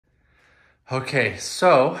Okay,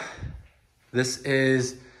 so this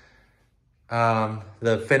is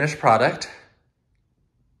the finished product.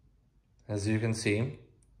 As you can see,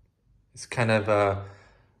 it's kind of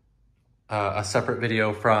a separate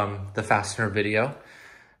video from the fastener video,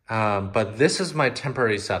 but this is my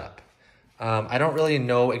temporary setup. I don't really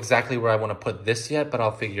know exactly where I want to put this yet, but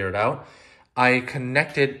I'll figure it out. I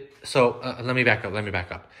connected, so let me back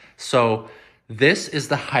up. So this is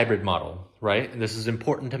the hybrid model, right? This is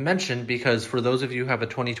important to mention because for those of you who have a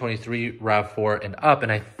 2023 RAV4 and up,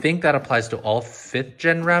 and I think that applies to all 5th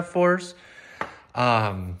gen RAV4s,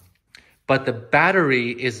 but the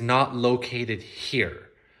battery is not located here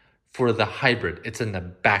for the hybrid. It's in the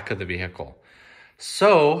back of the vehicle.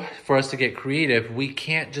 So for us to get creative, we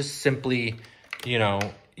can't just simply,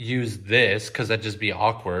 use this because that'd just be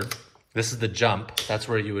awkward. This is the jump. That's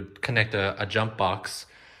where you would connect a jump box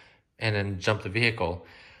and then jump the vehicle.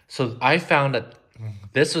 So I found that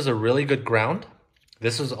this was a really good ground.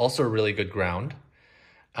 This was also a really good ground.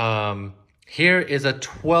 Here is a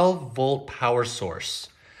 12-volt power source.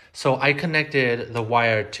 So I connected the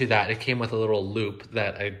wire to that. It came with a little loop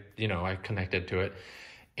that I connected to it.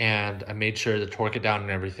 And I made sure to torque it down and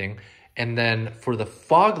everything. And then for the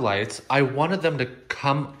fog lights, I wanted them to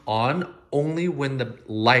come on only when the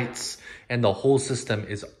lights and the whole system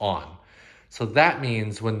is on. So that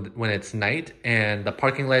means when it's night and the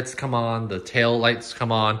parking lights come on, the tail lights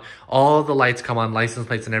come on, all the lights come on, license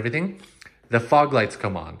plates and everything, the fog lights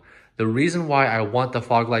come on. The reason why I want the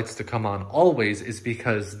fog lights to come on always is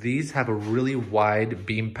because these have a really wide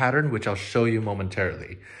beam pattern, which I'll show you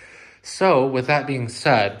momentarily. So with that being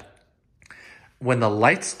said, when the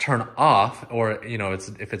lights turn off, or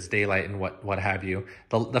if it's daylight and what have you,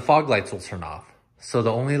 the fog lights will turn off. So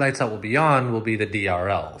the only lights that will be on will be the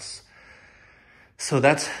DRLs. So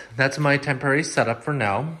that's my temporary setup for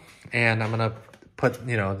now, and I'm gonna put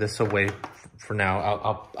this away for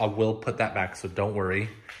now. I will put that back, so don't worry.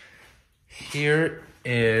 Here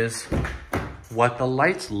is what the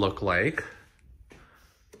lights look like.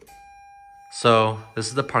 So this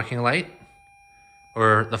is the parking light,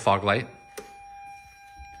 or the fog light.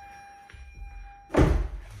 There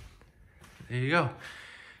you go.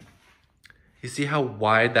 You see how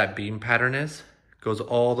wide that beam pattern is? Goes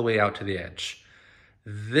all the way out to the edge.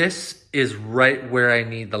 This is right where I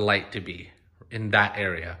need the light to be, in that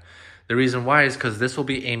area. The reason why is because this will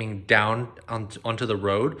be aiming down onto the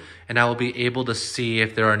road, and I will be able to see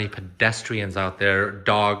if there are any pedestrians out there,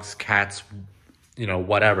 dogs, cats,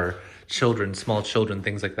 whatever, children, small children,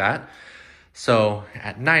 things like that. So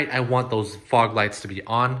at night, I want those fog lights to be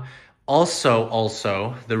on.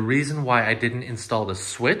 Also, the reason why I didn't install the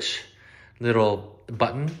switch, little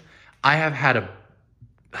button,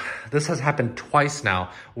 this has happened twice now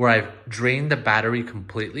where I've drained the battery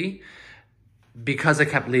completely because I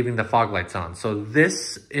kept leaving the fog lights on. So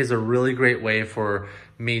this is a really great way for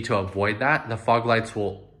me to avoid that. The fog lights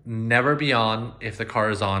will never be on if the car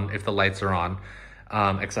is on, if the lights are on,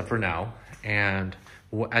 except for now. And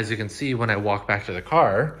as you can see, when I walk back to the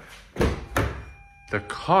car,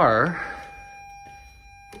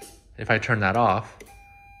 if I turn that off,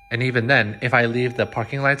 and even then, if I leave the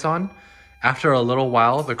parking lights on, after a little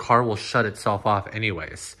while, the car will shut itself off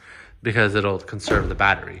anyways, because it'll conserve the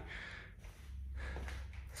battery.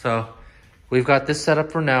 So we've got this set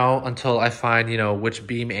up for now until I find, which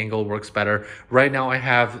beam angle works better. Right now I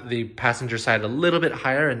have the passenger side a little bit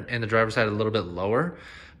higher and the driver's side a little bit lower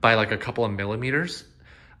by like a couple of millimeters,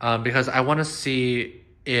 because I want to see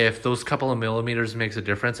if those couple of millimeters makes a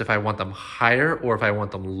difference, if I want them higher or if I want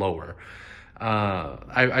them lower.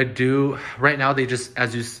 I do, right now they just,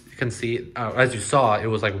 as you can see, as you saw, it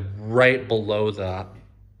was like right below the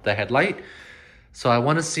headlight. So I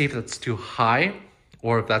want to see if it's too high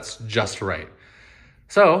or if that's just right.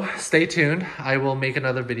 So stay tuned. I will make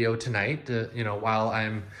another video tonight, while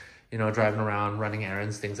I'm, driving around, running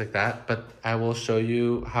errands, things like that. But I will show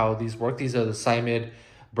you how these work. These are the Simid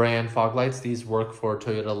brand fog lights. These work for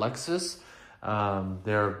Toyota Lexus.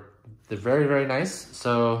 They're very, very nice.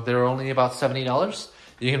 So they're only about $70.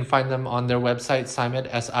 You can find them on their website,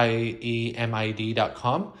 Simid,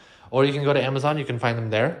 SIEMID.com, or you can go to Amazon. You can find them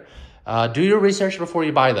there. Do your research before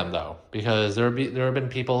you buy them, though, because there have been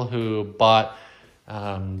people who bought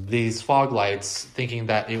these fog lights thinking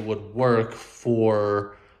that it would work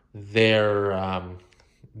for their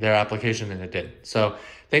application, and it didn't. So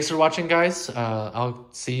thanks for watching, guys. I'll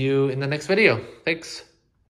see you in the next video. Thanks.